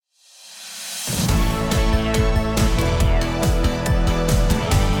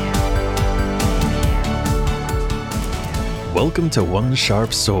Welcome to One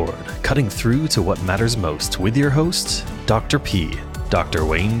Sharp Sword, cutting through to what matters most with your host, Dr. P, Dr.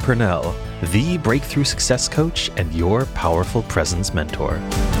 Wayne Purnell, the breakthrough success coach and your powerful presence mentor.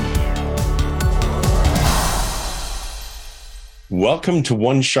 Welcome to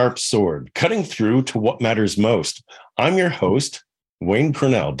One Sharp Sword, cutting through to what matters most. I'm your host, Wayne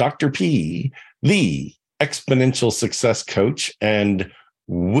Purnell, Dr. P, the exponential success coach. And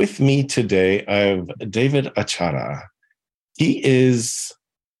with me today, I have David Achata. He is,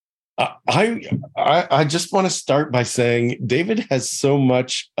 I just want to start by saying David has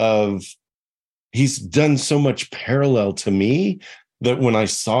he's done so much parallel to me that when I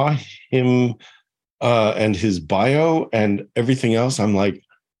saw him and his bio and everything else, I'm like,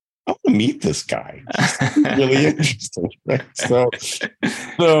 I want to meet this guy. He's really interesting. Right?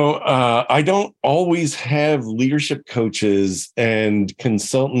 So I don't always have leadership coaches and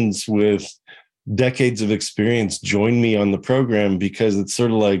consultants with decades of experience join me on the program because it's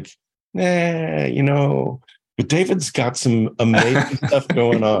sort of like, but David's got some amazing stuff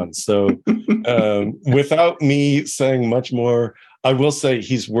going on. So without me saying much more, I will say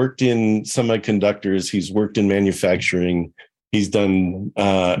he's worked in semiconductors, he's worked in manufacturing, he's done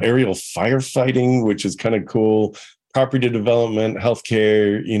aerial firefighting, which is kind of cool, property development,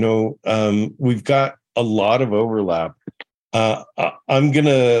 healthcare, we've got a lot of overlap. I'm going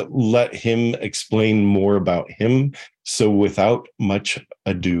to let him explain more about him. So without much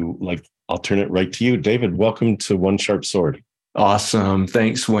ado, I'll turn it right to you. David, welcome to One Sharp Sword. Awesome.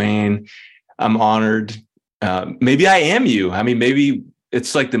 Thanks, Wayne. I'm honored. Maybe I am you. I mean, maybe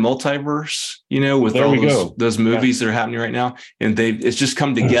it's like the multiverse, with there all those movies that are happening right now. And it's just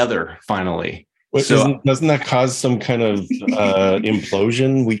come together finally. Well, so doesn't that cause some kind of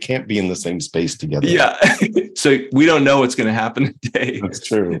implosion? We can't be in the same space together. Yeah. So we don't know what's going to happen today. That's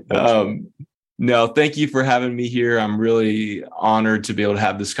true. No, thank you for having me here. I'm really honored to be able to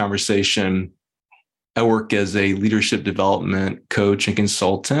have this conversation. I work as a leadership development coach and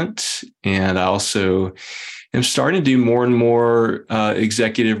consultant, and I also am starting to do more and more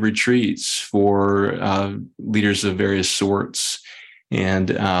executive retreats for leaders of various sorts.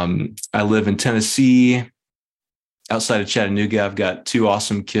 And I live in Tennessee, outside of Chattanooga. I've got two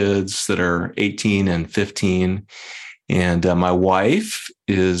awesome kids that are 18 and 15. And my wife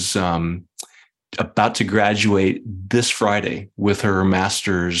is about to graduate this Friday with her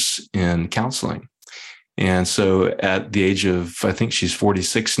master's in counseling. And so at the age of, I think she's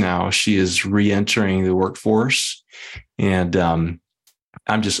 46 now, she is re-entering the workforce. And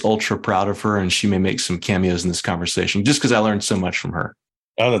I'm just ultra proud of her, and she may make some cameos in this conversation just because I learned so much from her.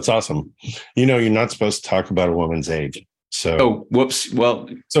 Oh, that's awesome. You're not supposed to talk about a woman's age. So, oh, whoops. Well,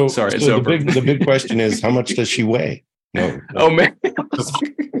 sorry. It's over. The big question is, how much does she weigh? No. Oh man,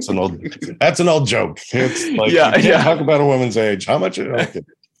 that's an old joke. It's like, you can't talk about a woman's age. How much? Okay.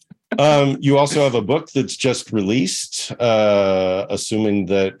 You also have a book that's just released, assuming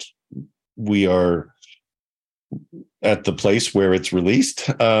that we are at the place where it's released,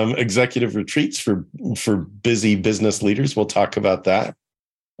 executive retreats for busy business leaders. We'll talk about that.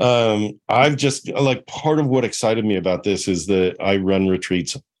 I've just part of what excited me about this is that I run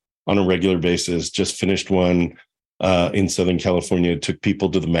retreats on a regular basis. Just finished one in Southern California. Took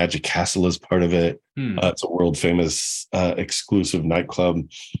people to the Magic Castle as part of it. It's a world famous exclusive nightclub.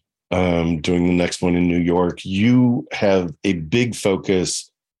 Doing the next one in New York. You have a big focus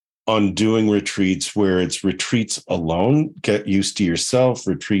on doing retreats where it's retreats alone, get used to yourself,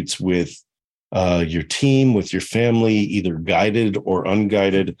 retreats with your team, with your family, either guided or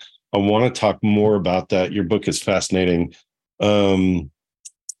unguided. I want to talk more about that. Your book is fascinating.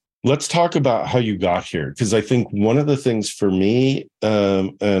 Let's talk about how you got here, because I think one of the things for me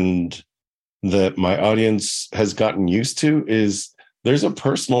and that my audience has gotten used to is there's a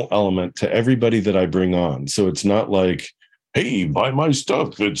personal element to everybody that I bring on. So it's not like, hey, buy my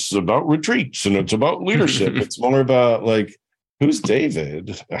stuff. It's about retreats and it's about leadership. It's more about who's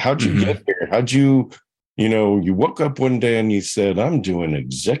David? How'd you get here? How'd you woke up one day and you said, I'm doing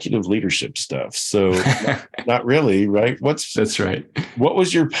executive leadership stuff. So not really, right? That's right. What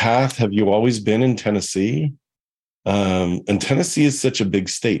was your path? Have you always been in Tennessee? And Tennessee is such a big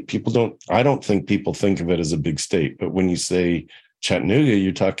state. I don't think people think of it as a big state, but when you say Chattanooga,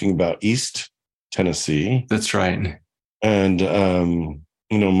 you're talking about East Tennessee. That's right. And,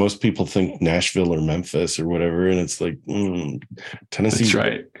 most people think Nashville or Memphis or whatever. And it's like, Tennessee's That's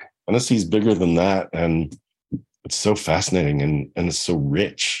right. Tennessee's bigger than that. And it's so fascinating and it's so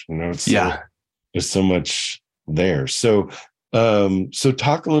rich, there's so much there. So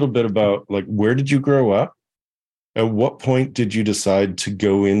talk a little bit about where did you grow up? At what point did you decide to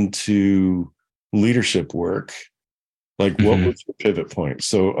go into leadership work? Like, what was your pivot point?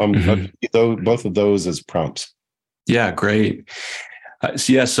 So both of those as prompts. Yeah, great.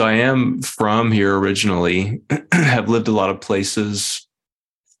 So I am from here originally, have lived a lot of places.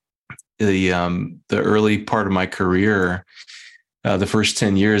 The early part of my career, the first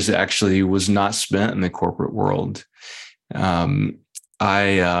 10 years actually was not spent in the corporate world.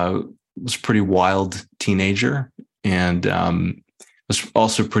 I was a pretty wild teenager and was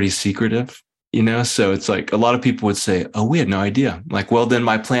also pretty secretive, so it's like a lot of people would say, oh, we had no idea. Like, well, then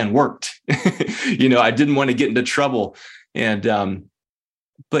my plan worked. I didn't want to get into trouble. And,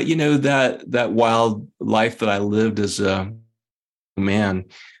 but that wild life that I lived as a man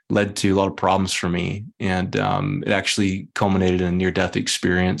led to a lot of problems for me. And it actually culminated in a near-death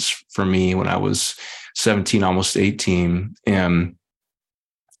experience for me when I was 17, almost 18, and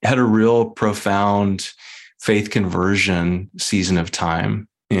had a real profound faith conversion season of time.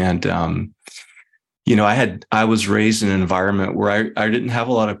 And, I was raised in an environment where I didn't have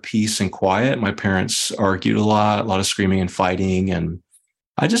a lot of peace and quiet. My parents argued a lot of screaming and fighting. And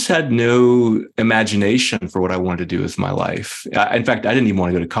I just had no imagination for what I wanted to do with my life. In fact, I didn't even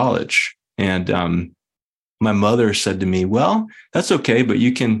want to go to college. And my mother said to me, well, that's okay, but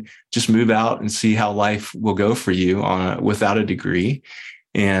you can just move out and see how life will go for you without a degree,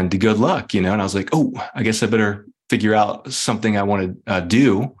 and good luck, And I was like, oh, I guess I better figure out something I want to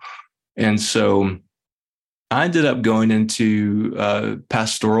do. And so I ended up going into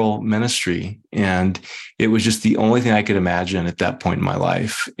pastoral ministry, and it was just the only thing I could imagine at that point in my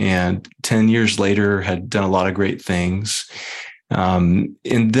life. And 10 years later, had done a lot of great things. And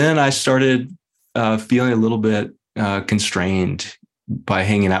then I started feeling a little bit constrained by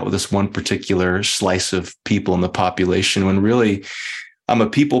hanging out with this one particular slice of people in the population, when really I'm a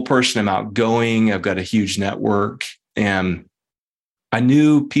people person. I'm outgoing. I've got a huge network, and I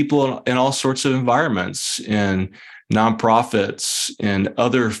knew people in all sorts of environments, in nonprofits and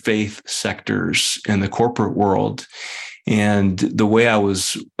other faith sectors in the corporate world. And the way I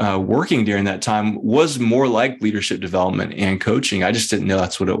was working during that time was more like leadership development and coaching. I just didn't know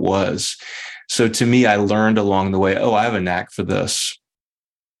that's what it was. So to me, I learned along the way, oh, I have a knack for this.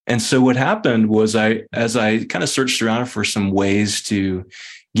 And so what happened was as I kind of searched around for some ways to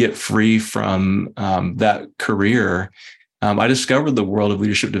get free from that career, I discovered the world of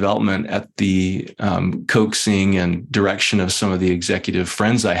leadership development at the coaxing and direction of some of the executive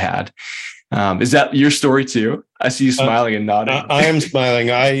friends I had. Is that your story too? I see you smiling and nodding. I am smiling.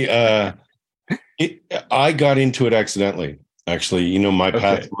 I got into it accidentally. Actually, my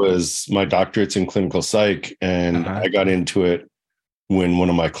path was my doctorate's in clinical psych, and I got into it when one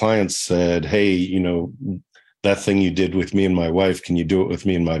of my clients said, hey, that thing you did with me and my wife, can you do it with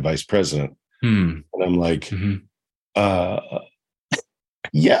me and my vice president? And I'm like,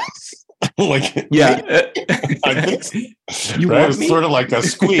 yes. Like, yeah. I think you that was sort of like a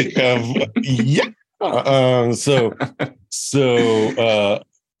squeak of yeah.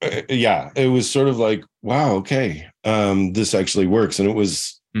 Yeah, it was sort of like, wow, okay, this actually works. And it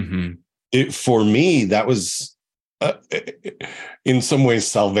was it for me, that was in some ways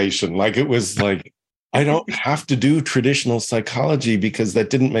salvation. Like, it was like, I don't have to do traditional psychology because that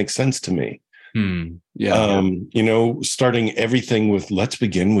didn't make sense to me. Starting everything with let's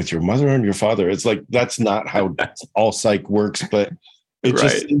begin with your mother and your father. It's like, that's not how all psych works, but it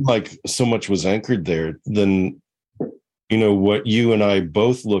just seemed like so much was anchored there. Then, what you and I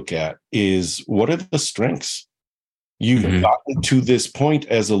both look at is, what are the strengths? You've gotten to this point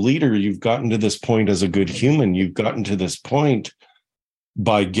as a leader. You've gotten to this point as a good human. You've gotten to this point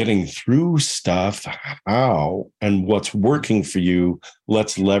by getting through stuff. How and what's working for you?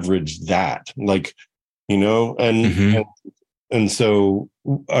 Let's leverage that. Like, and so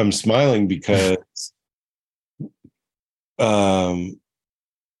I'm smiling because in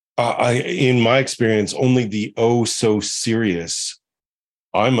my experience, only the so serious,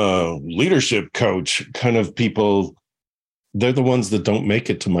 I'm a leadership coach kind of people, they're the ones that don't make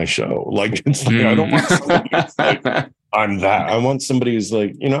it to my show. Like, it's like, I don't want somebody who's like, I'm that. I want somebody who's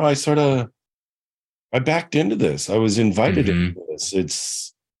like, I backed into this. I was invited into this.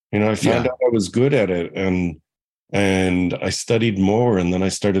 It's, I found out I was good at it, and I studied more, and then I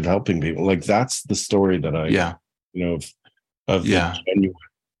started helping people. Like, that's the story that I, of the genuine.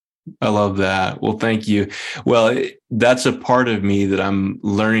 I love that. Well, thank you. Well, that's a part of me that I'm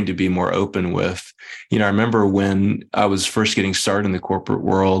learning to be more open with. I remember when I was first getting started in the corporate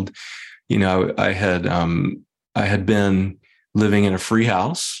world, I had been living in a free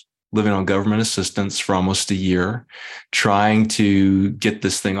house, living on government assistance for almost a year, trying to get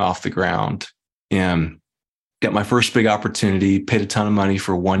this thing off the ground, and got my first big opportunity, paid a ton of money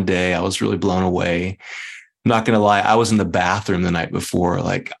for one day. I was really blown away. not going to lie, I was in the bathroom the night before.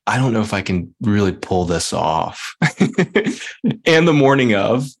 Like, I don't know if I can really pull this off. And the morning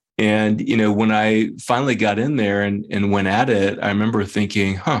of. And, when I finally got in there and went at it, I remember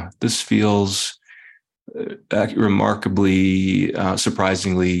thinking, this feels remarkably,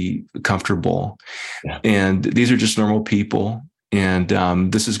 surprisingly comfortable. Yeah. And these are just normal people. And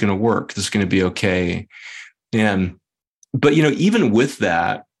this is going to work. This is going to be okay. But, even with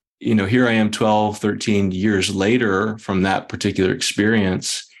that, here I am 12, 13 years later from that particular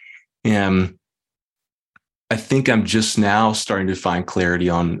experience. And I think I'm just now starting to find clarity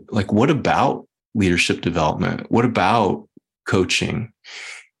on, like, what about leadership development? What about coaching?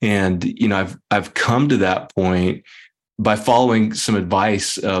 And, I've come to that point by following some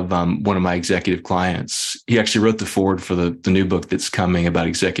advice of one of my executive clients. He actually wrote the foreword for the new book that's coming about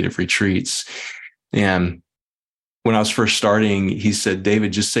executive retreats. And when I was first starting, he said,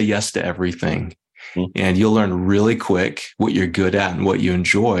 David, just say yes to everything. And you'll learn really quick what you're good at and what you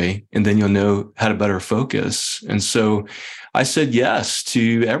enjoy. And then you'll know how to better focus. And so I said yes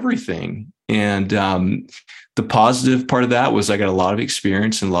to everything. And the positive part of that was I got a lot of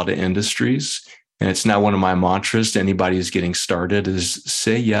experience in a lot of industries. And it's now one of my mantras to anybody who's getting started is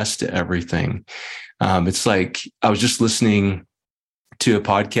say yes to everything. It's like I was just listening to a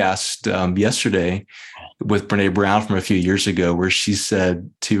podcast yesterday with Brene Brown from a few years ago, where she said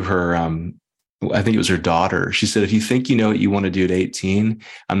to her, I think it was her daughter, she said, if you think you know what you want to do at 18,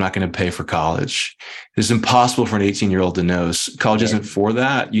 I'm not going to pay for college. It's impossible for an 18-year-old to know. College isn't for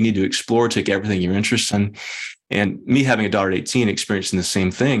that. You need to explore, take everything you're interested in. And me having a daughter at 18, experiencing the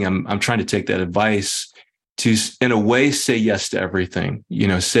same thing, I'm trying to take that advice to, in a way, say yes to everything.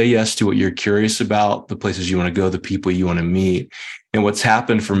 Say yes to what you're curious about, the places you want to go, the people you want to meet. And what's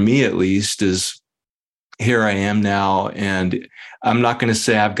happened for me, at least, is here I am now, and I'm not going to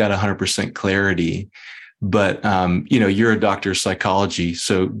say I've got 100% clarity, but you're a doctor of psychology,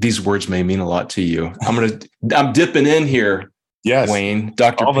 so these words may mean a lot to you. I'm dipping in here, yes, Wayne,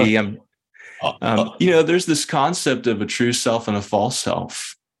 Dr. P. There's this concept of a true self and a false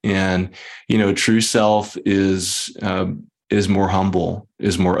self, and a true self is more humble,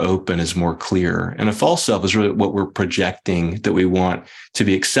 is more open, is more clear, and a false self is really what we're projecting that we want to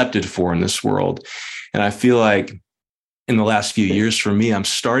be accepted for in this world. And I feel like in the last few years for me, I'm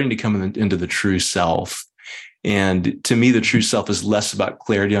starting to come into the true self. And to me, the true self is less about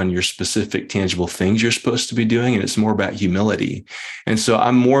clarity on your specific tangible things you're supposed to be doing, and it's more about humility. And so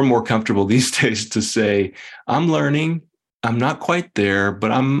I'm more and more comfortable these days to say, I'm learning, I'm not quite there,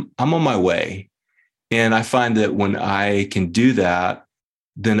 but I'm on my way. And I find that when I can do that,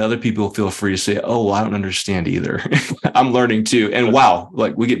 then other people feel free to say, oh, well, I don't understand either. I'm learning too. And wow,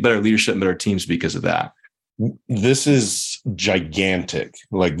 like we get better leadership and better teams because of that. This is gigantic.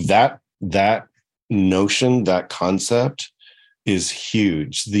 Like that notion, that concept is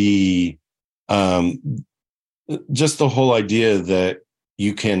huge. The just the whole idea that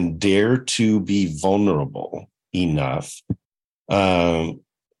you can dare to be vulnerable enough to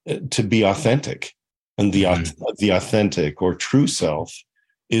be authentic. And the authentic or true self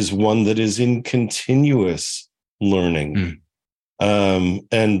is one that is in continuous learning.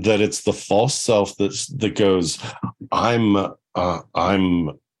 And that it's the false self that goes, I'm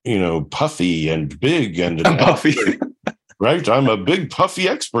puffy and big and puffy, right? I'm a big puffy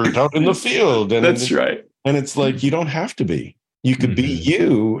expert out in the field. And that's right. And it's like, you don't have to be. You could be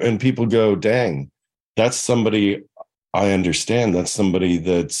you, and people go, dang, that's somebody I understand. That's somebody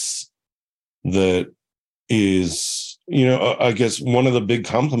that is, I guess one of the big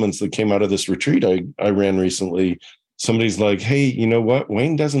compliments that came out of this retreat I ran recently, somebody's like, hey, you know what?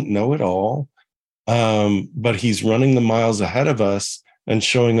 Wayne doesn't know it all, but he's running the miles ahead of us and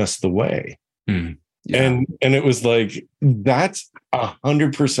showing us the way. Yeah. And it was like, that's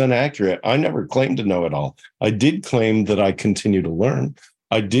 100% accurate. I never claimed to know it all. I did claim that I continue to learn.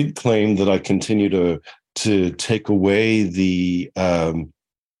 I did claim that I continue to take away the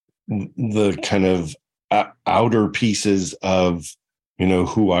kind of outer pieces of,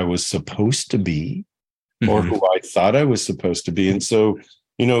 who I was supposed to be or who I thought I was supposed to be. And so,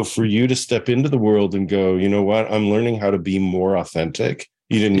 for you to step into the world and go, you know what, I'm learning how to be more authentic.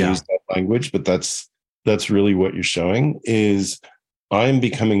 You didn't use that language, but that's really what you're showing is I'm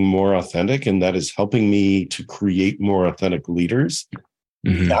becoming more authentic, and that is helping me to create more authentic leaders.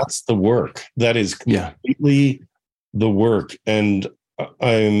 That's the work. That is completely the work. And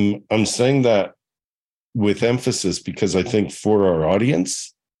I'm saying that with emphasis because I think for our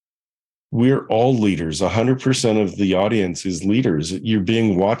audience, we're all leaders. 100% of the audience is leaders. You're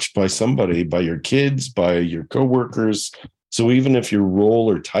being watched by somebody, by your kids, by your coworkers. So even if your role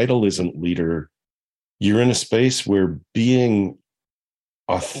or title isn't leader, you're in a space where being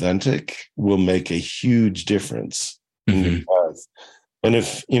authentic will make a huge difference in your path. And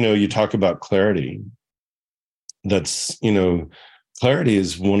if, you talk about clarity, that's, clarity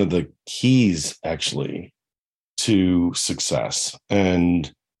is one of the keys actually to success.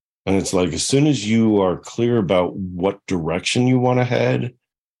 And it's like, as soon as you are clear about what direction you want to head,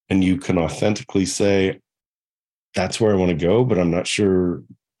 and you can authentically say, that's where I want to go, but I'm not sure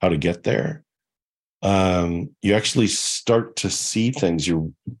how to get there. You actually start to see things.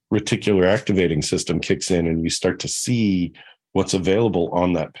 Your reticular activating system kicks in, and you start to see what's available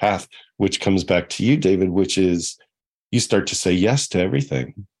on that path, which comes back to you, David, which is you start to say yes to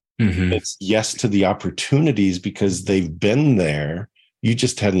everything. It's yes to the opportunities because they've been there. You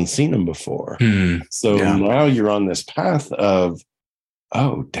just hadn't seen them before. So now you're on this path of,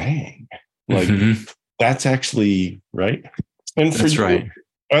 oh, dang, like that's actually right. And for you, right.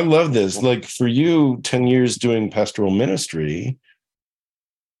 I love this. Like for you, 10 years doing pastoral ministry,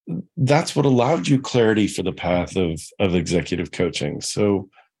 that's what allowed you clarity for the path of executive coaching. So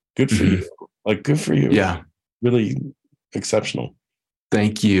good for you. Like, good for you. Yeah. Really exceptional.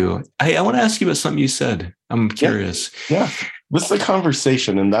 Thank you. I want to ask you about something you said. I'm curious. Yeah. This is a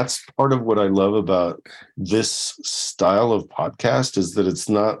conversation. And that's part of what I love about this style of podcast, is that it's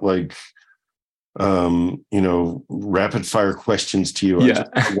not like, rapid fire questions to you. Yeah.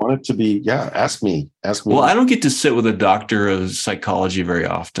 I want it to be, ask me. Well, I don't get to sit with a doctor of psychology very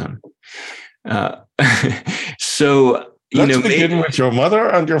often. So, let's begin with your mother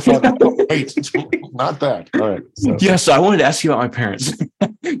and your father. Wait, not that. All right. So. Yes, I wanted to ask you about my parents.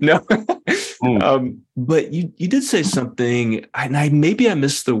 No, but you did say something, and maybe I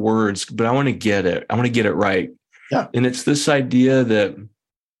missed the words, but I want to get it. I want to get it right. Yeah. And it's this idea that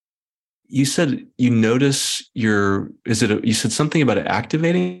you said you notice you said something about it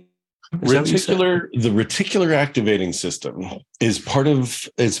activating. The reticular activating system is part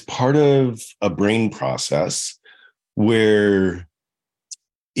of a brain process where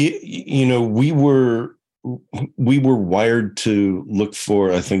we were wired to look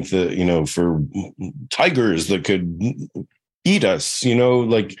for, I think for tigers that could eat us,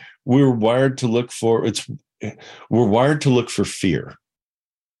 like we're wired to look for fear.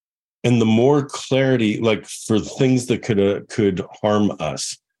 And the more clarity, like for things that could harm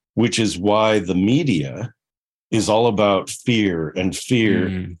us, which is why the media is all about fear and fear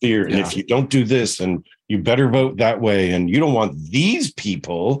and fear. And if you don't do this, and you better vote that way, and you don't want these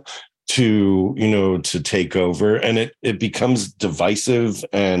people to take over, and it becomes divisive,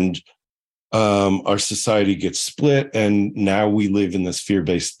 and our society gets split, and now we live in this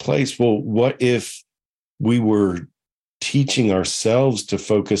fear-based place. Well, what if we were teaching ourselves to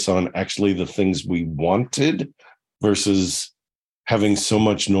focus on actually the things we wanted versus having so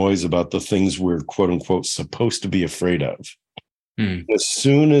much noise about the things we're quote unquote supposed to be afraid of? As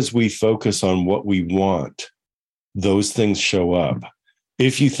soon as we focus on what we want, those things show up.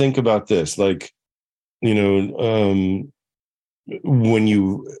 If you think about this, like, when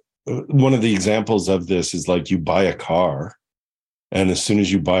one of the examples of this is like you buy a car, and as soon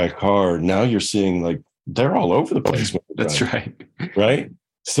as you buy a car, now you're seeing like they're all over the place. That's right. Right.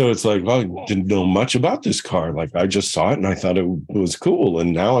 So it's like, well, I didn't know much about this car. Like I just saw it and I thought it was cool.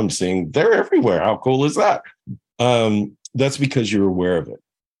 And now I'm seeing they're everywhere. How cool is that? That's because you're aware of it.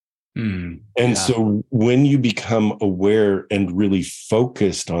 So when you become aware and really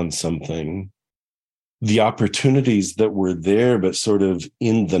focused on something, the opportunities that were there, but sort of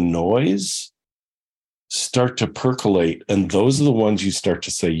in the noise, start to percolate. And those are the ones you start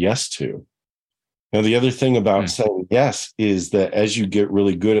to say yes to. Now, the other thing about saying yes is that as you get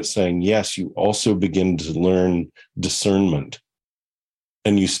really good at saying yes, you also begin to learn discernment,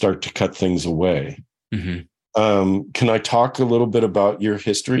 and you start to cut things away. Can I talk a little bit about your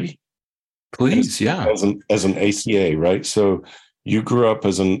history? Please, as an ACA, right? So you grew up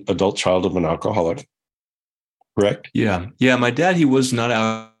as an adult child of an alcoholic, correct? Yeah. My dad, he was not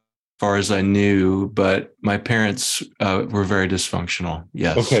out as far as I knew, but my parents were very dysfunctional.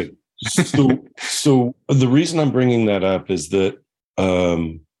 Yes. Okay. So the reason I'm bringing that up is that,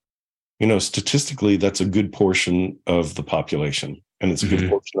 statistically, that's a good portion of the population, and it's a good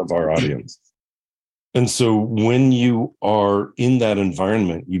portion of our audience. And so when you are in that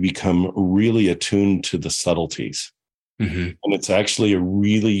environment, you become really attuned to the subtleties. And it's actually a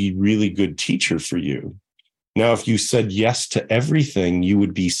really, really good teacher for you. Now, if you said yes to everything, you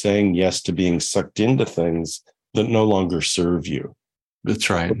would be saying yes to being sucked into things that no longer serve you.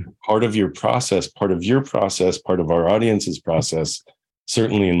 That's right. Part of your process, part of our audience's process,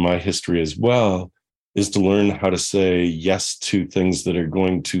 certainly in my history as well, is to learn how to say yes to things that are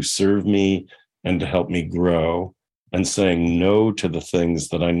going to serve me and to help me grow, and saying no to the things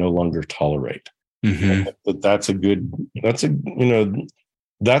that I no longer tolerate. Mm-hmm. But that's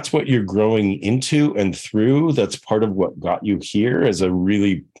what you're growing into and through. That's part of what got you here as a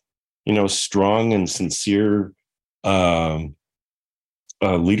really, strong and sincere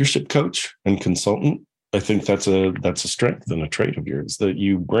leadership coach and consultant. I think that's a strength and a trait of yours that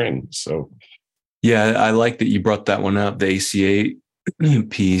you bring. So, yeah, I like that you brought that one up, the ACA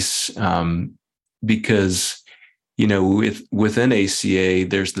piece, because within ACA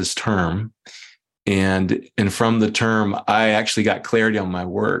there's this term, and from the term I actually got clarity on my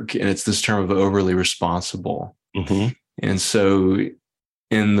work, and it's this term of overly responsible. Mm-hmm. And so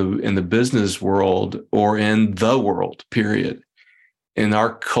in the business world, or in the world, period, in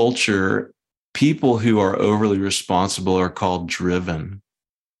our culture, people who are overly responsible are called driven.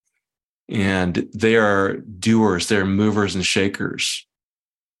 And they are doers, they're movers and shakers.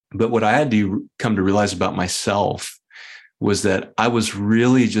 But what I had to come to realize about myself was that I was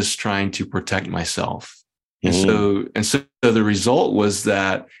really just trying to protect myself. Mm-hmm. And so the result was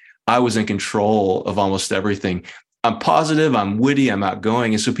that I was in control of almost everything. I'm positive, I'm witty, I'm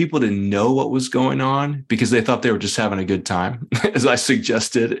outgoing. And so people didn't know what was going on because they thought they were just having a good time, as I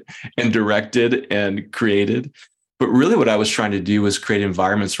suggested and directed and created. But really what I was trying to do was create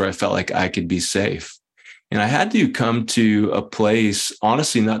environments where I felt like I could be safe. And I had to come to a place,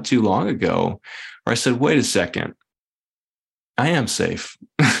 honestly, not too long ago, where I said, wait a second, I am safe.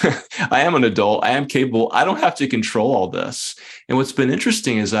 I am an adult. I am capable. I don't have to control all this. And what's been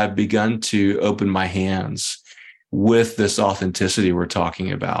interesting is I've begun to open my hands with this authenticity we're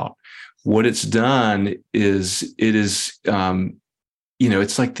talking about. What it's done is it's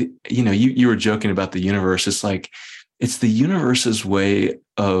like, you were joking about the universe. It's like, it's the universe's way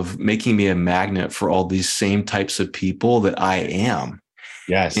of making me a magnet for all these same types of people that I am.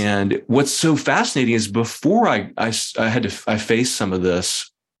 Yes. And what's so fascinating is before I faced some of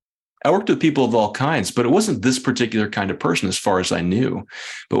this, I worked with people of all kinds, but it wasn't this particular kind of person as far as I knew.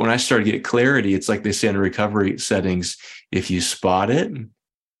 But when I started to get clarity, it's like they say in recovery settings, if you spot it,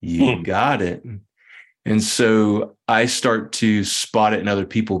 you got it. And so I start to spot it in other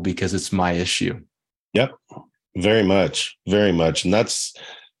people because it's my issue. Yep. Very much. Very much. And that's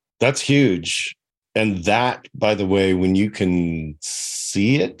huge. And that, by the way, when you can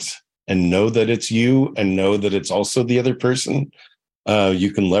see it and know that it's you and know that it's also the other person,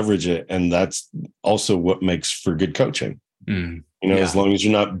 you can leverage it. And that's also what makes for good coaching. As long as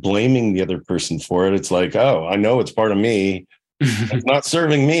you're not blaming the other person for it, it's like, oh, I know it's part of me. It's not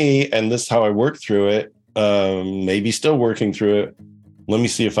serving me. And this is how I work through it. Maybe still working through it. Let me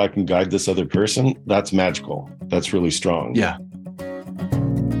see if I can guide this other person. That's magical. That's really strong. Yeah.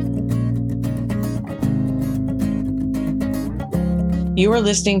 You are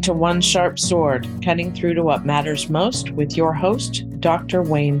listening to One Sharp Sword, cutting through to what matters most with your host, Dr.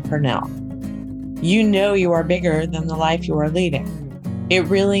 Wayne Purnell. You know you are bigger than the life you are leading. It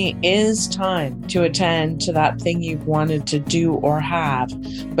really is time to attend to that thing you've wanted to do or have,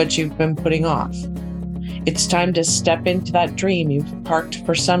 but you've been putting off. It's time to step into that dream you've parked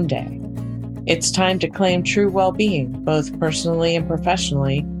for someday. It's time to claim true well-being, both personally and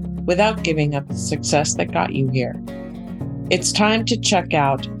professionally, without giving up the success that got you here. It's time to check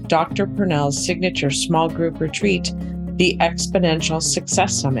out Dr. Purnell's signature small group retreat, the Exponential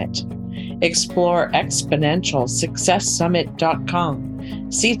Success Summit. Explore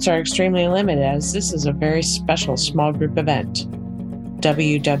exponentialsuccesssummit.com. Seats are extremely limited as this is a very special small group event.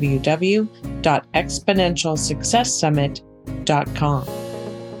 www.exponentialsuccesssummit.com.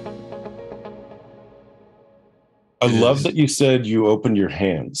 I love that you said you opened your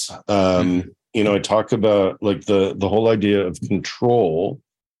hands. I talk about like the whole idea of control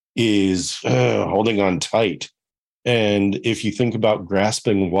is holding on tight. And if you think about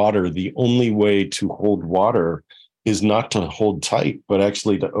grasping water, the only way to hold water is not to hold tight, but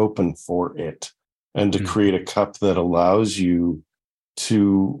actually to open for it and to create a cup that allows you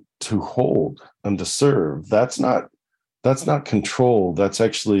to hold and to serve. That's not control. That's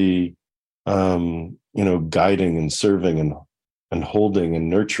actually guiding and serving and holding and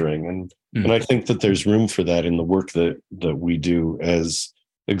nurturing. And I think that there's room for that in the work that we do as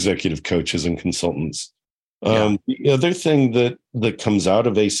executive coaches and consultants. The other thing that comes out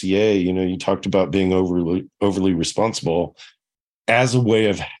of ACA, you talked about being overly responsible as a way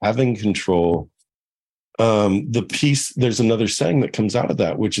of having control. There's another saying that comes out of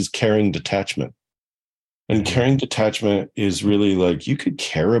that, which is caring detachment. And caring detachment is really like, you could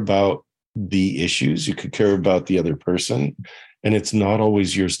care about the issues, you could care about the other person, and it's not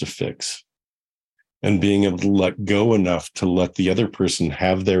always yours to fix. And being able to let go enough to let the other person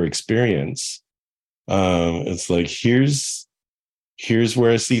have their experience It's like, here's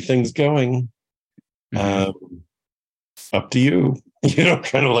where I see things going. Up to you,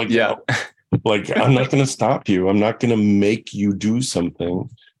 kind of like, yeah. Like, I'm not going to stop you. I'm not going to make you do something.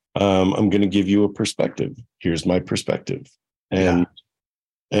 I'm going to give you a perspective. Here's my perspective. And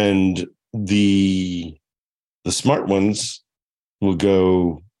the smart ones will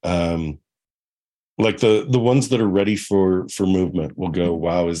go, like the ones that are ready for movement will go,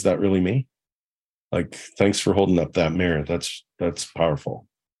 wow, is that really me? Like, thanks for holding up that mirror. That's powerful.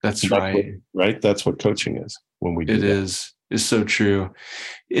 That's right. Right. That's what coaching is when we do it that. Is so true.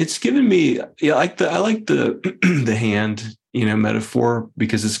 It's given me, I like the the hand, metaphor,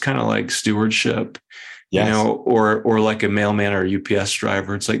 because it's kind of like stewardship, Yes. or like a mailman or a UPS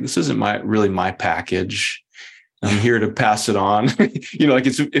driver. It's like, this isn't really my package. I'm here to pass it on. Like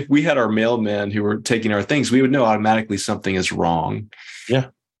if we had our mailmen who were taking our things, we would know automatically something is wrong. Yeah.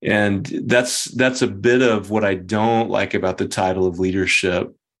 And that's a bit of what I don't like about the title of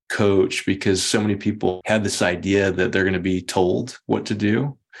leadership coach, because so many people have this idea that they're going to be told what to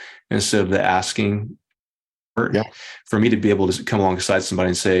do instead of the asking. Yeah. For me to be able to come alongside somebody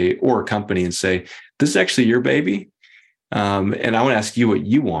and say, or a company and say, this is actually your baby. And I want to ask you what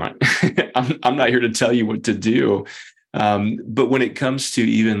you want. I'm not here to tell you what to do. But when it comes to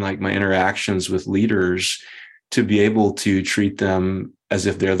even like my interactions with leaders, to be able to treat them as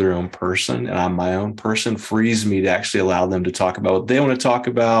if they're their own person and I'm my own person, frees me to actually allow them to talk about what they want to talk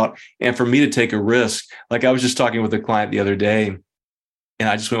about. And for me to take a risk. Like, I was just talking with a client the other day, and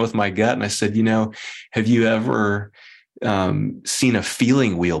I just went with my gut and I said, have you ever seen a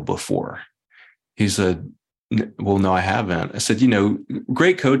feeling wheel before? He said, well, no, I haven't. I said,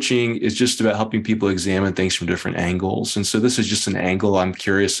 great coaching is just about helping people examine things from different angles. And so this is just an angle I'm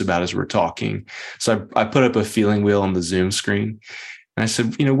curious about as we're talking. So I put up a feeling wheel on the Zoom screen. And I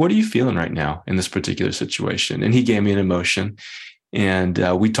said, what are you feeling right now in this particular situation? And he gave me an emotion. And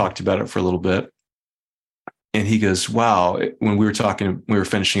we talked about it for a little bit. And he goes, wow, when we were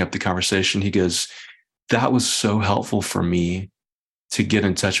finishing up the conversation, he goes, that was so helpful for me to get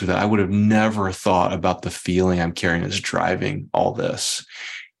in touch with that. I would have never thought about the feeling I'm carrying as driving all this.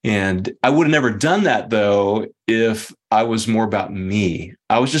 And I would have never done that, though, if I was more about me.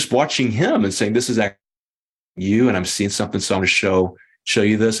 I was just watching him and saying, this is actually you, and I'm seeing something, so I'm going to show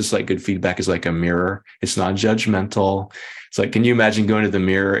you this. It's like good feedback is like a mirror. It's not judgmental. It's like, can you imagine going to the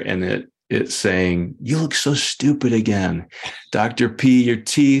mirror and it's saying, you look so stupid again. Dr. P, your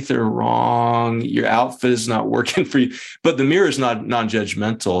teeth are wrong. Your outfit is not working for you. But the mirror is not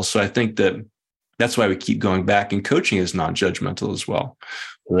non-judgmental. So I think that's why we keep going back, and coaching is non-judgmental as well.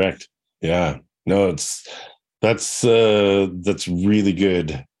 Correct. Yeah. No, that's really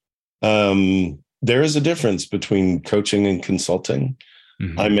good. There is a difference between coaching and consulting.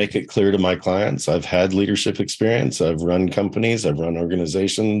 Mm-hmm. I make it clear to my clients. I've had leadership experience. I've run companies. I've run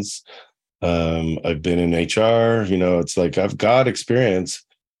organizations. I've been in HR. It's like, I've got experience.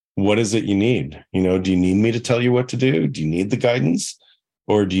 What is it you need? Do you need me to tell you what to do? Do you need the guidance,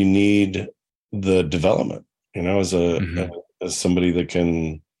 or do you need the development? As as somebody that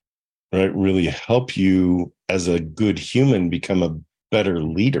can, right, really help you as a good human become a better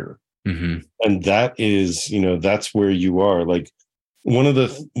leader. Mm-hmm. And that is, that's where you are. Like, one of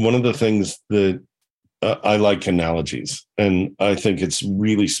the things that I like analogies, and I think it's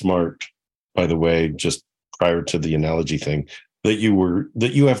really smart, by the way, just prior to the analogy thing, that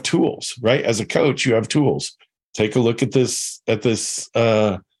you have tools, right? As a coach, you have tools. Take a look at this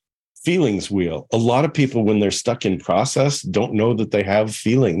feelings wheel. A lot of people, when they're stuck in process, don't know that they have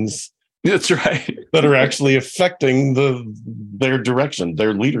feelings. That's right. That are actually affecting their direction,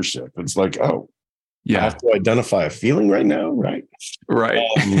 their leadership. It's like, oh, yeah, I have to identify a feeling right now, right? Right.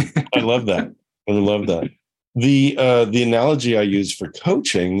 I love that. I love that. The analogy I use for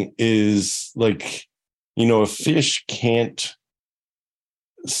coaching is like, a fish can't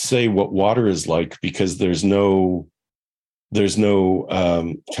say what water is like because there's no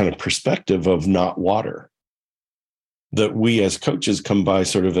kind of perspective of not water. That we as coaches come by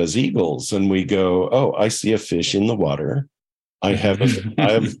sort of as eagles, and we go, oh, I see a fish in the water. I have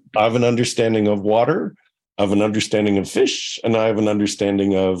an understanding of water. I have an understanding of fish, and I have an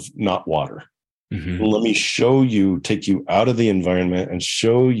understanding of not water. Mm-hmm. Let me take you out of the environment and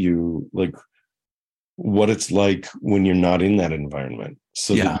show you like what it's like when you're not in that environment,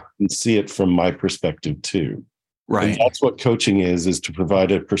 so that you can see it from my perspective too. Right. And that's what coaching is to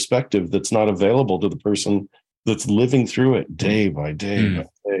provide a perspective that's not available to the person that's living through it day by day,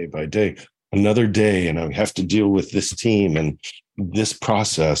 by day, another day. And I have to deal with this team and this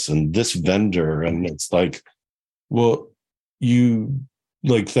process and this vendor. And it's like, well,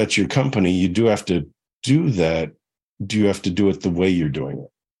 that's your company. You do have to do that, do you have to do it the way you're doing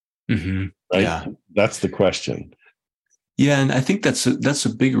it? Mm-hmm. Right? Yeah. That's the question. Yeah. And I think that's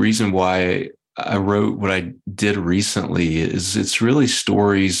a big reason why I wrote what I did recently. Is it's really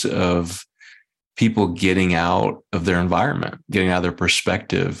stories of people getting out of their environment, getting out of their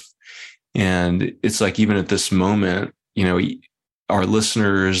perspective. And it's like, even at this moment, our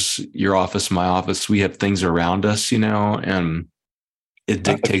listeners, your office, my office, we have things around us, and it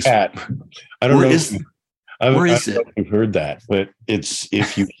dictates. Cat. I don't know. Where is it? You've heard that, but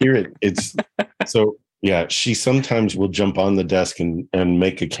if you hear it, it's so. Yeah, she sometimes will jump on the desk and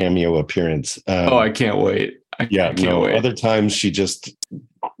make a cameo appearance. I can't wait. I can't wait. Other times she just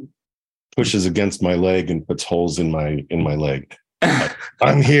pushes against my leg and puts holes in my leg. Like,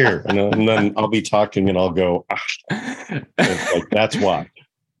 I'm here, and then I'll be talking and I'll go. Like, that's why.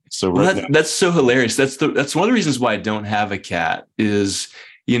 So that's so hilarious. That's one of the reasons why I don't have a cat. Is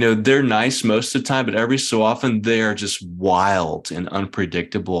they're nice most of the time, but every so often they are just wild and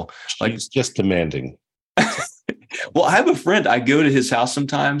unpredictable. Like, it's just demanding. Well, I have a friend. I go to his house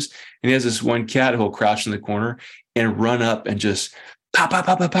sometimes, and he has this one cat who'll crouch in the corner and run up and just pow, pow,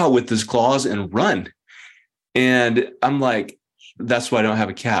 pow, pow, pow with his claws and run. And I'm like, that's why I don't have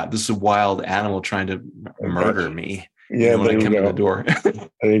a cat. This is a wild animal trying to murder me. Yeah, when I come in the door.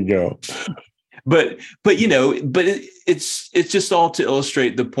 There you go. But it's just all to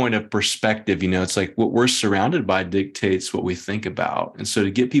illustrate the point of perspective. It's like what we're surrounded by dictates what we think about. And so to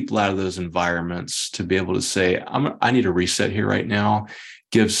get people out of those environments, to be able to say, I need a reset here right now,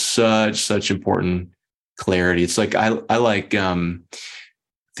 gives such important clarity. It's like I like the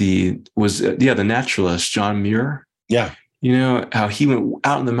naturalist John Muir. Yeah. How he went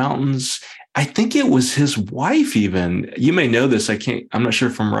out in the mountains. I think it was his wife even. You may know this. I'm not sure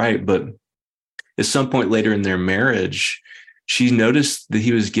if I'm right, but at some point later in their marriage, she noticed that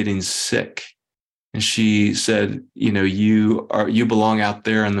he was getting sick. And she said, you belong out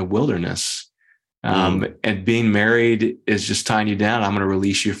there in the wilderness. And being married is just tying you down. I'm going to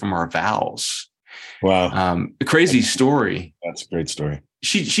release you from our vows. Wow. A crazy story. That's a great story.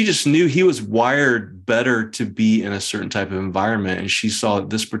 She just knew he was wired better to be in a certain type of environment. And she saw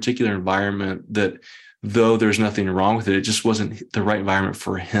this particular environment that, though there's nothing wrong with it, it just wasn't the right environment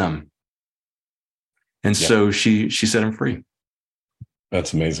for him. And so she set him free.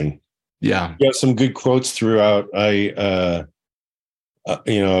 That's amazing. Yeah. You have some good quotes throughout. I've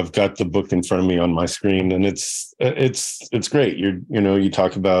got the book in front of me on my screen, and it's great. You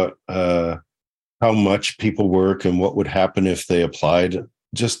talk about how much people work and what would happen if they applied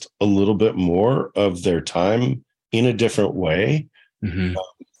just a little bit more of their time in a different way. Mm-hmm.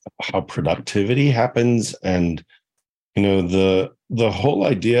 How productivity happens, and the whole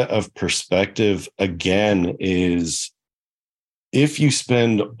idea of perspective again is, if you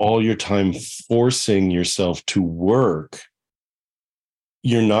spend all your time forcing yourself to work,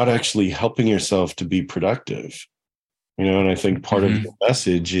 you're not actually helping yourself to be productive. And I think part of the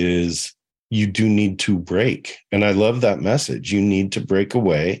message is you do need to break. And I love that message. You need to break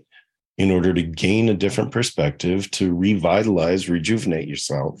away in order to gain a different perspective, to revitalize, rejuvenate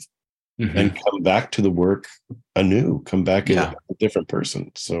yourself, and come back to the work anew, come back as a different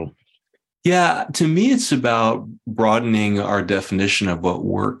person. So, yeah, to me, it's about broadening our definition of what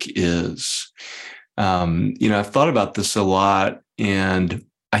work is. I've thought about this a lot, and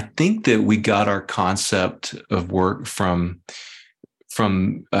I think that we got our concept of work from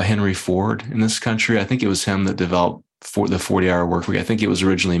Henry Ford in this country. I think it was him that developed the 40-hour work week. I think it was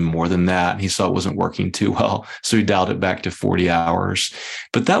originally more than that. He saw it wasn't working too well, so he dialed it back to 40 hours.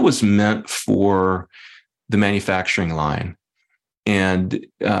 But that was meant for the manufacturing line. And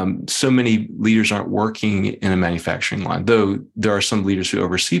so many leaders aren't working in a manufacturing line, though there are some leaders who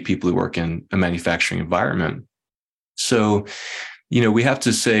oversee people who work in a manufacturing environment. So, we have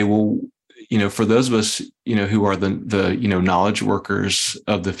to say, well, for those of us, who are the knowledge workers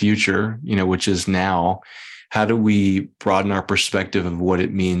of the future, which is now, how do we broaden our perspective of what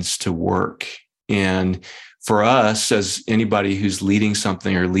it means to work? And for us, as anybody who's leading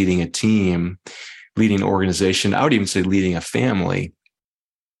something or leading a team, leading an organization, I would even say leading a family,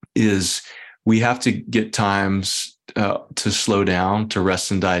 is we have to get times to slow down, to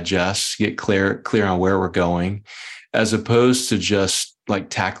rest and digest, get clear on where we're going, as opposed to just like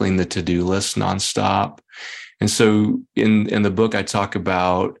tackling the to-do list nonstop. And so in the book, I talk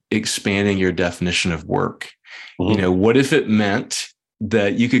about expanding your definition of work. What if it meant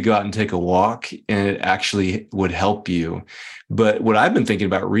that you could go out and take a walk and it actually would help you? But what I've been thinking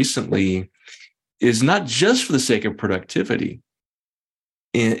about recently is not just for the sake of productivity,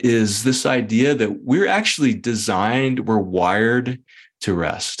 is this idea that we're actually we're wired to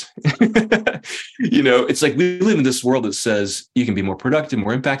rest. It's like we live in this world that says you can be more productive,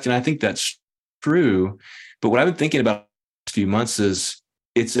 more impacted. And I think that's true. But what I've been thinking about a few months is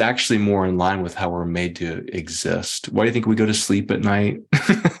it's actually more in line with how we're made to exist. Why do you think we go to sleep at night?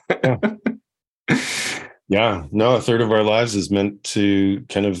 Yeah. No, a third of our lives is meant to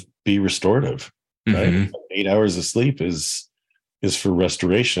kind of be restorative, right? Mm-hmm. 8 hours of sleep is for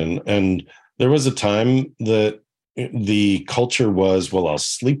restoration. And there was a time that the culture was, well, I'll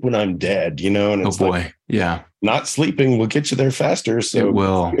sleep when I'm dead, and it's like, yeah, not sleeping will get you there faster. So it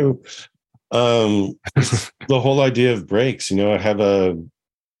will. The whole idea of breaks, I had an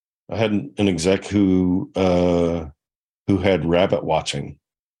exec who had rabbit watching.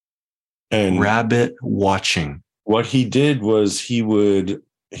 And rabbit watching. What he did was he would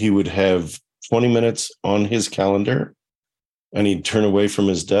have 20 minutes on his calendar, and he'd turn away from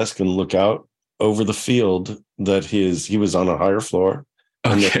his desk and look out over the field that he was on a higher floor.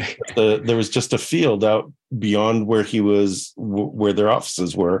 Okay. And there was just a field out beyond where he was, where their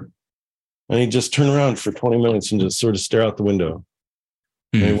offices were. And he'd just turn around for 20 minutes and just sort of stare out the window.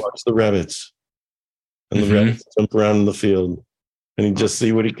 And he'd watch the rabbits. And the rabbits jump around in the field. And he'd just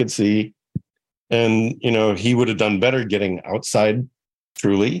see what he could see. And, he would have done better getting outside,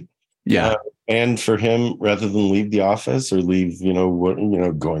 truly. Yeah. And for him, rather than leave the office or leave,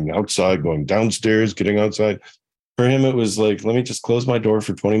 going outside, going downstairs, getting outside, for him, it was like, let me just close my door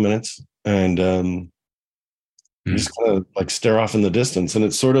for 20 minutes and just kind of like stare off in the distance. And it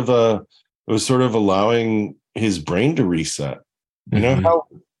was sort of allowing his brain to reset. How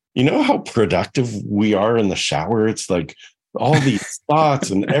productive we are in the shower. It's like, all these thoughts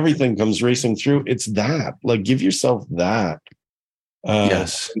and everything comes racing through. It's that, like, give yourself that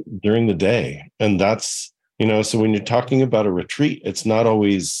yes, during the day. And that's, so when you're talking about a retreat, it's not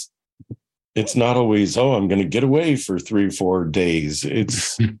always, oh, I'm going to get away for 3-4 days.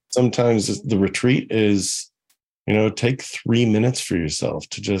 It's sometimes the retreat is, take 3 minutes for yourself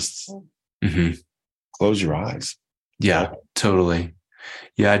to just close your eyes. Yeah, totally.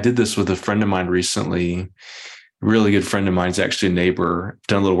 Yeah. I did this with a friend of mine recently. Really good friend of mine is actually a neighbor,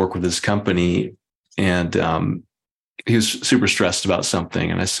 done a little work with his company. And he was super stressed about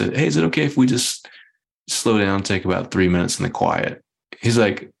something. And I said, hey, is it okay if we just slow down, take about 3 minutes in the quiet? He's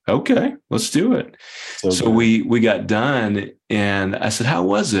like, okay, let's do it. So we got done. And I said, how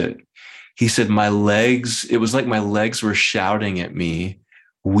was it? He said, it was like my legs were shouting at me,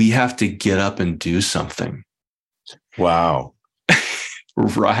 we have to get up and do something. Wow.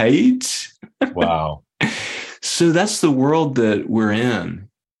 Right? Wow. So that's the world that we're in.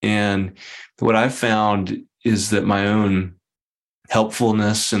 And what I've found is that my own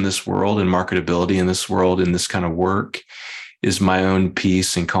helpfulness in this world and marketability in this world, in this kind of work, is my own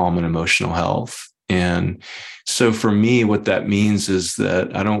peace and calm and emotional health. And so for me, what that means is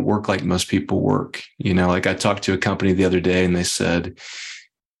that I don't work like most people work. Like I talked to a company the other day and they said,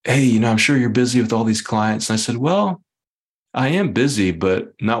 hey, I'm sure you're busy with all these clients. And I said, well, I am busy,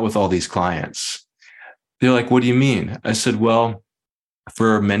 but not with all these clients. They're like, what do you mean? I said, well,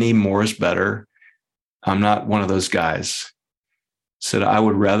 for many, more is better. I'm not one of those guys. Said I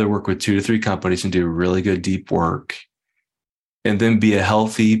would rather work with 2 to 3 companies and do really good, deep work and then be a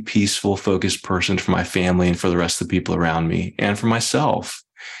healthy, peaceful, focused person for my family and for the rest of the people around me and for myself.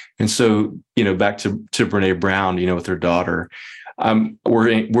 And so, back to Brene Brown, with her daughter,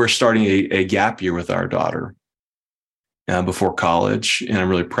 we're starting a gap year with our daughter before college. And I'm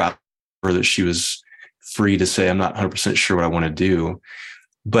really proud of her that she was free to say, I'm not 100% sure what I want to do.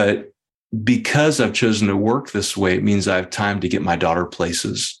 But because I've chosen to work this way, it means I have time to get my daughter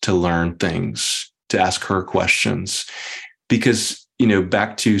places, to learn things, to ask her questions. Because,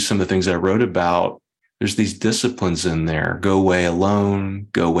 back to some of the things I wrote about, there's these disciplines in there. Go away alone,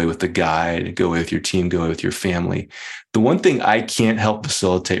 go away with a guide, go away with your team, go away with your family. The one thing I can't help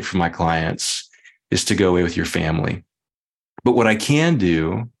facilitate for my clients is to go away with your family. But what I can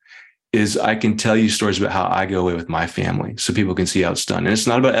do is I can tell you stories about how I go away with my family so people can see how it's done. And it's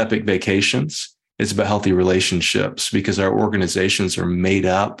not about epic vacations. It's about healthy relationships, because our organizations are made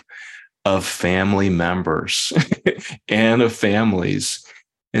up of family members and of families.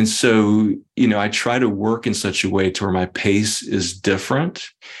 And so, I try to work in such a way to where my pace is different,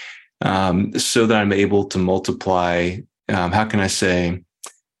 so that I'm able to multiply. How can I say?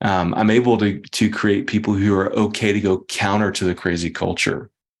 I'm able to create people who are okay to go counter to the crazy culture.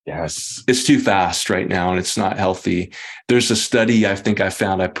 Yes. It's too fast right now and it's not healthy. There's a study I think I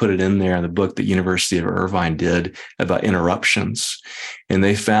found, I put it in there in the book that University of Irvine did about interruptions. And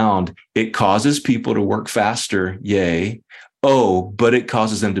they found it causes people to work faster. Yay. Oh, but it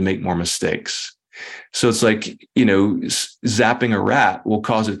causes them to make more mistakes. So it's like, zapping a rat will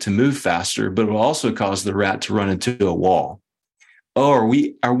cause it to move faster, but it will also cause the rat to run into a wall. Oh,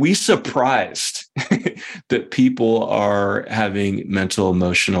 are we surprised that people are having mental,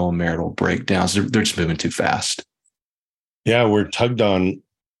 emotional, marital breakdowns? They're just moving too fast. Yeah, we're tugged on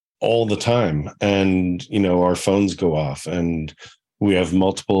all the time, and our phones go off, and we have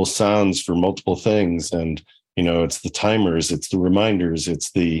multiple sounds for multiple things, and it's the timers, it's the reminders,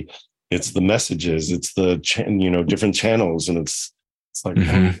 it's the messages, it's the different channels, and it's like, oh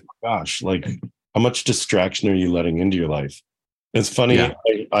my gosh, like how much distraction are you letting into your life? It's funny. Yeah.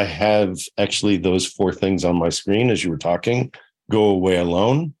 I have actually those 4 things on my screen as you were talking. Go away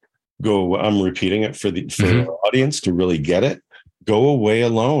alone. I'm repeating it for our audience to really get it. Go away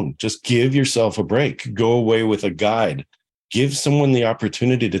alone. Just give yourself a break. Go away with a guide. Give someone the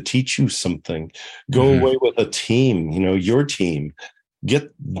opportunity to teach you something. Go away with a team, your team.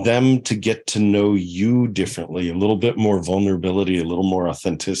 Get them to get to know you differently, a little bit more vulnerability, a little more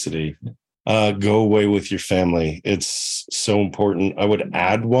authenticity. Go away with your family. It's so important. I would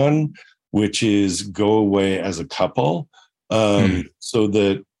add one, which is go away as a couple, so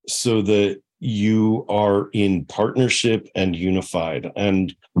that you are in partnership and unified.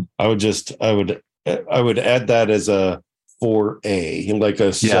 And I would add that as a 4A, like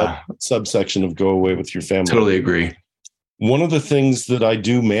a subsection of go away with your family. Totally agree. One of the things that I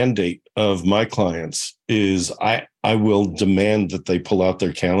do mandate of my clients is I will demand that they pull out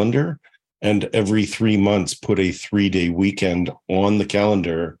their calendar and every 3 months put a 3-day weekend on the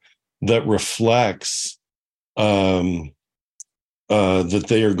calendar that reflects that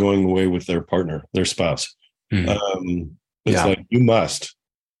they are going away with their partner, their spouse. It's like, you must.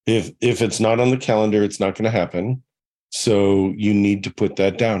 If it's not on the calendar, it's not going to happen. So you need to put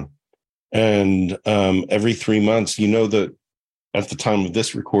that down. And every 3 months, that at the time of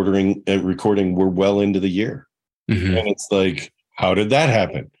this recording, we're well into the year. And it's like, how did that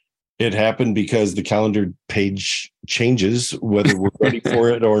happen? It happened because the calendar page changes, whether we're ready for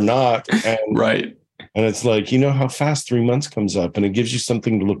it or not. And, right. And it's like, how fast 3 months comes up, and it gives you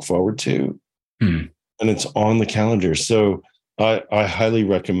something to look forward to. And it's on the calendar. So I highly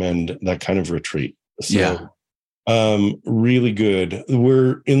recommend that kind of retreat. So really good.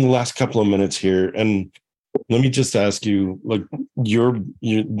 We're in the last couple of minutes here. And let me just ask you, like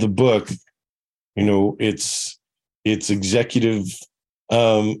the book, it's executive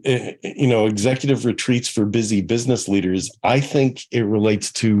executive retreats for busy business leaders. I think it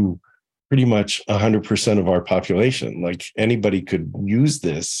relates to pretty much 100% of our population. Like, anybody could use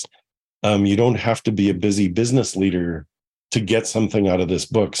this. You don't have to be a busy business leader to get something out of this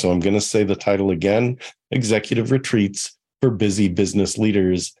book. So I'm going to say the title again: Executive Retreats for Busy Business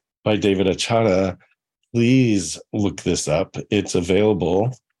Leaders by David Achata. Please look this up. It's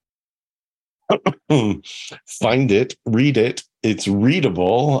available. Find it, read it. It's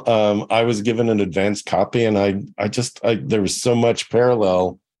readable. I was given an advanced copy, and I there was so much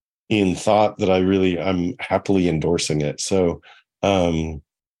parallel in thought that I'm happily endorsing it. So, get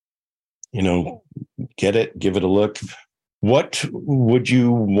it, give it a look. What would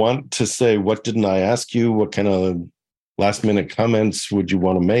you want to say? What didn't I ask you? What kind of last minute comments would you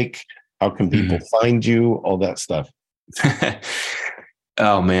want to make? How can people find you? All that stuff.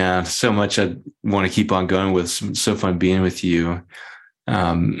 Oh man, so much I want to keep on going with. It's so fun being with you.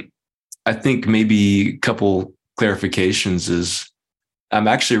 I think maybe a couple clarifications is I'm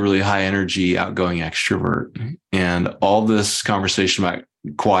actually a really high energy, outgoing extrovert. And all this conversation about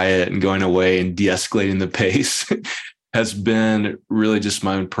quiet and going away and de-escalating the pace has been really just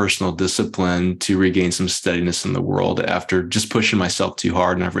my own personal discipline to regain some steadiness in the world after just pushing myself too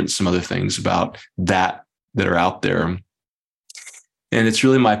hard. And I've written some other things about that are out there. And it's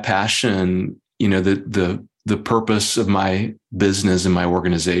really my passion, the purpose of my business and my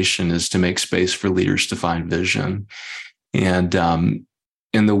organization is to make space for leaders to find vision. And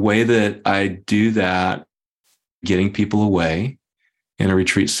in the way that I do that, getting people away in a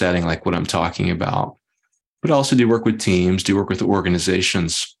retreat setting like what I'm talking about, but also do work with teams, do work with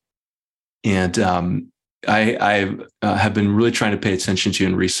organizations. And I have been really trying to pay attention to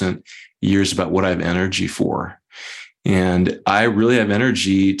in recent years about what I have energy for. And I really have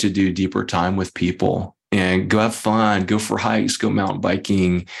energy to do deeper time with people and go have fun, go for hikes, go mountain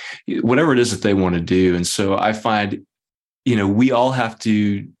biking, whatever it is that they want to do. And so I find, we all have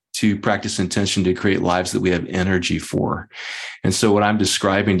to practice intention to create lives that we have energy for. And so what I'm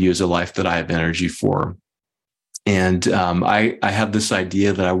describing to you is a life that I have energy for. And I have this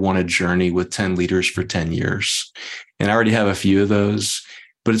idea that I want to journey with 10 leaders for 10 years. And I already have a few of those.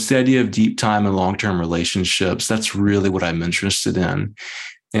 But it's the idea of deep time and long-term relationships. That's really what I'm interested in.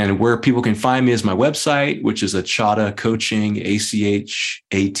 And where people can find me is my website, which is Achata Coaching,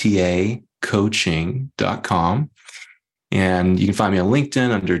 Achata coaching.com. And you can find me on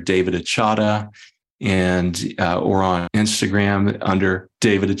LinkedIn under David Achata, and or on Instagram under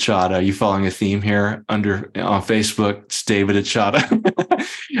David Achata. Are you following a theme here? On Facebook, it's David Achata.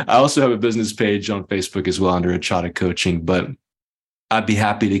 I also have a business page on Facebook as well under Achata Coaching, but I'd be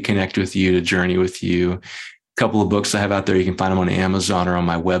happy to connect with you, to journey with you. A couple of books I have out there, you can find them on Amazon or on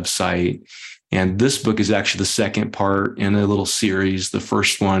my website. And this book is actually the second part in a little series. The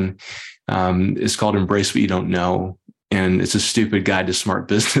first one is called Embrace What You Don't Know. And it's a stupid guide to smart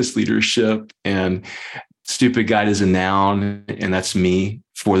business leadership. And stupid guide is a noun, and that's me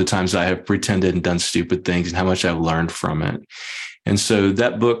for the times I have pretended and done stupid things and how much I've learned from it. And so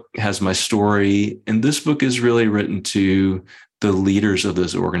that book has my story. And this book is really written to the leaders of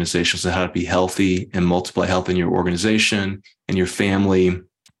those organizations on how to be healthy and multiply health in your organization and your family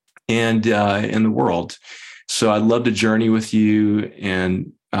and in the world. So I'd love to journey with you.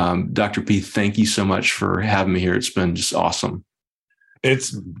 And Dr. P, thank you so much for having me here. It's been just awesome.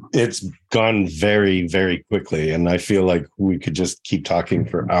 It's gone very, very quickly, and I feel like we could just keep talking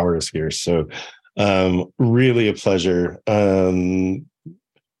for hours here. So really a pleasure.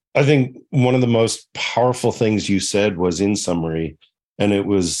 I think one of the most powerful things you said was in summary, and it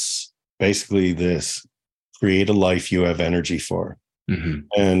was basically this: create a life you have energy for.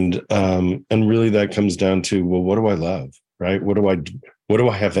 Mm-hmm. And really that comes down to, well, what do I love, right? What do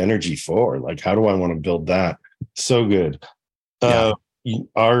I have energy for? Like, how do I want to build that? So good. Yeah.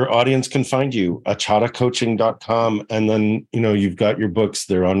 Our audience can find you, achatacoaching.com. And then, you've got your books.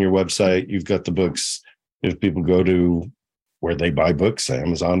 They're on your website. You've got the books. If people go to where they buy books,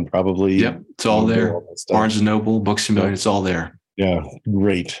 Amazon probably. Yep, it's all there. Barnes & Noble, Books a Million, it's all there. Yeah,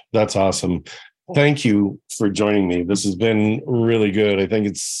 great. That's awesome. Thank you for joining me. This has been really good. I think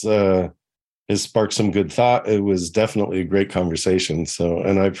it's sparked some good thought. It was definitely a great conversation.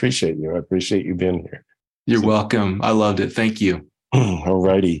 And I appreciate you. I appreciate you being here. You're welcome. I loved it. Thank you. All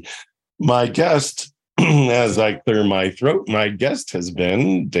righty. My guest, as I clear my throat, my guest has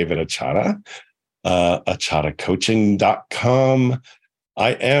been David Achata, achatacoaching.com.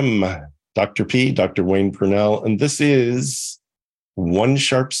 I am Dr. P, Dr. Wayne Purnell, and this is One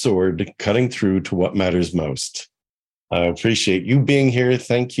Sharp Sword, cutting through to what matters most. I appreciate you being here.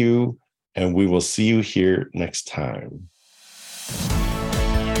 Thank you. And we will see you here next time.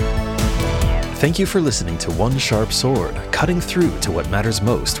 Thank you for listening to One Sharp Sword, cutting through to what matters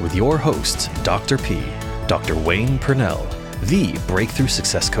most with your host, Dr. P, Dr. Wayne Purnell, the breakthrough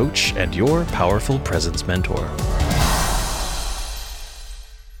success coach and your powerful presence mentor.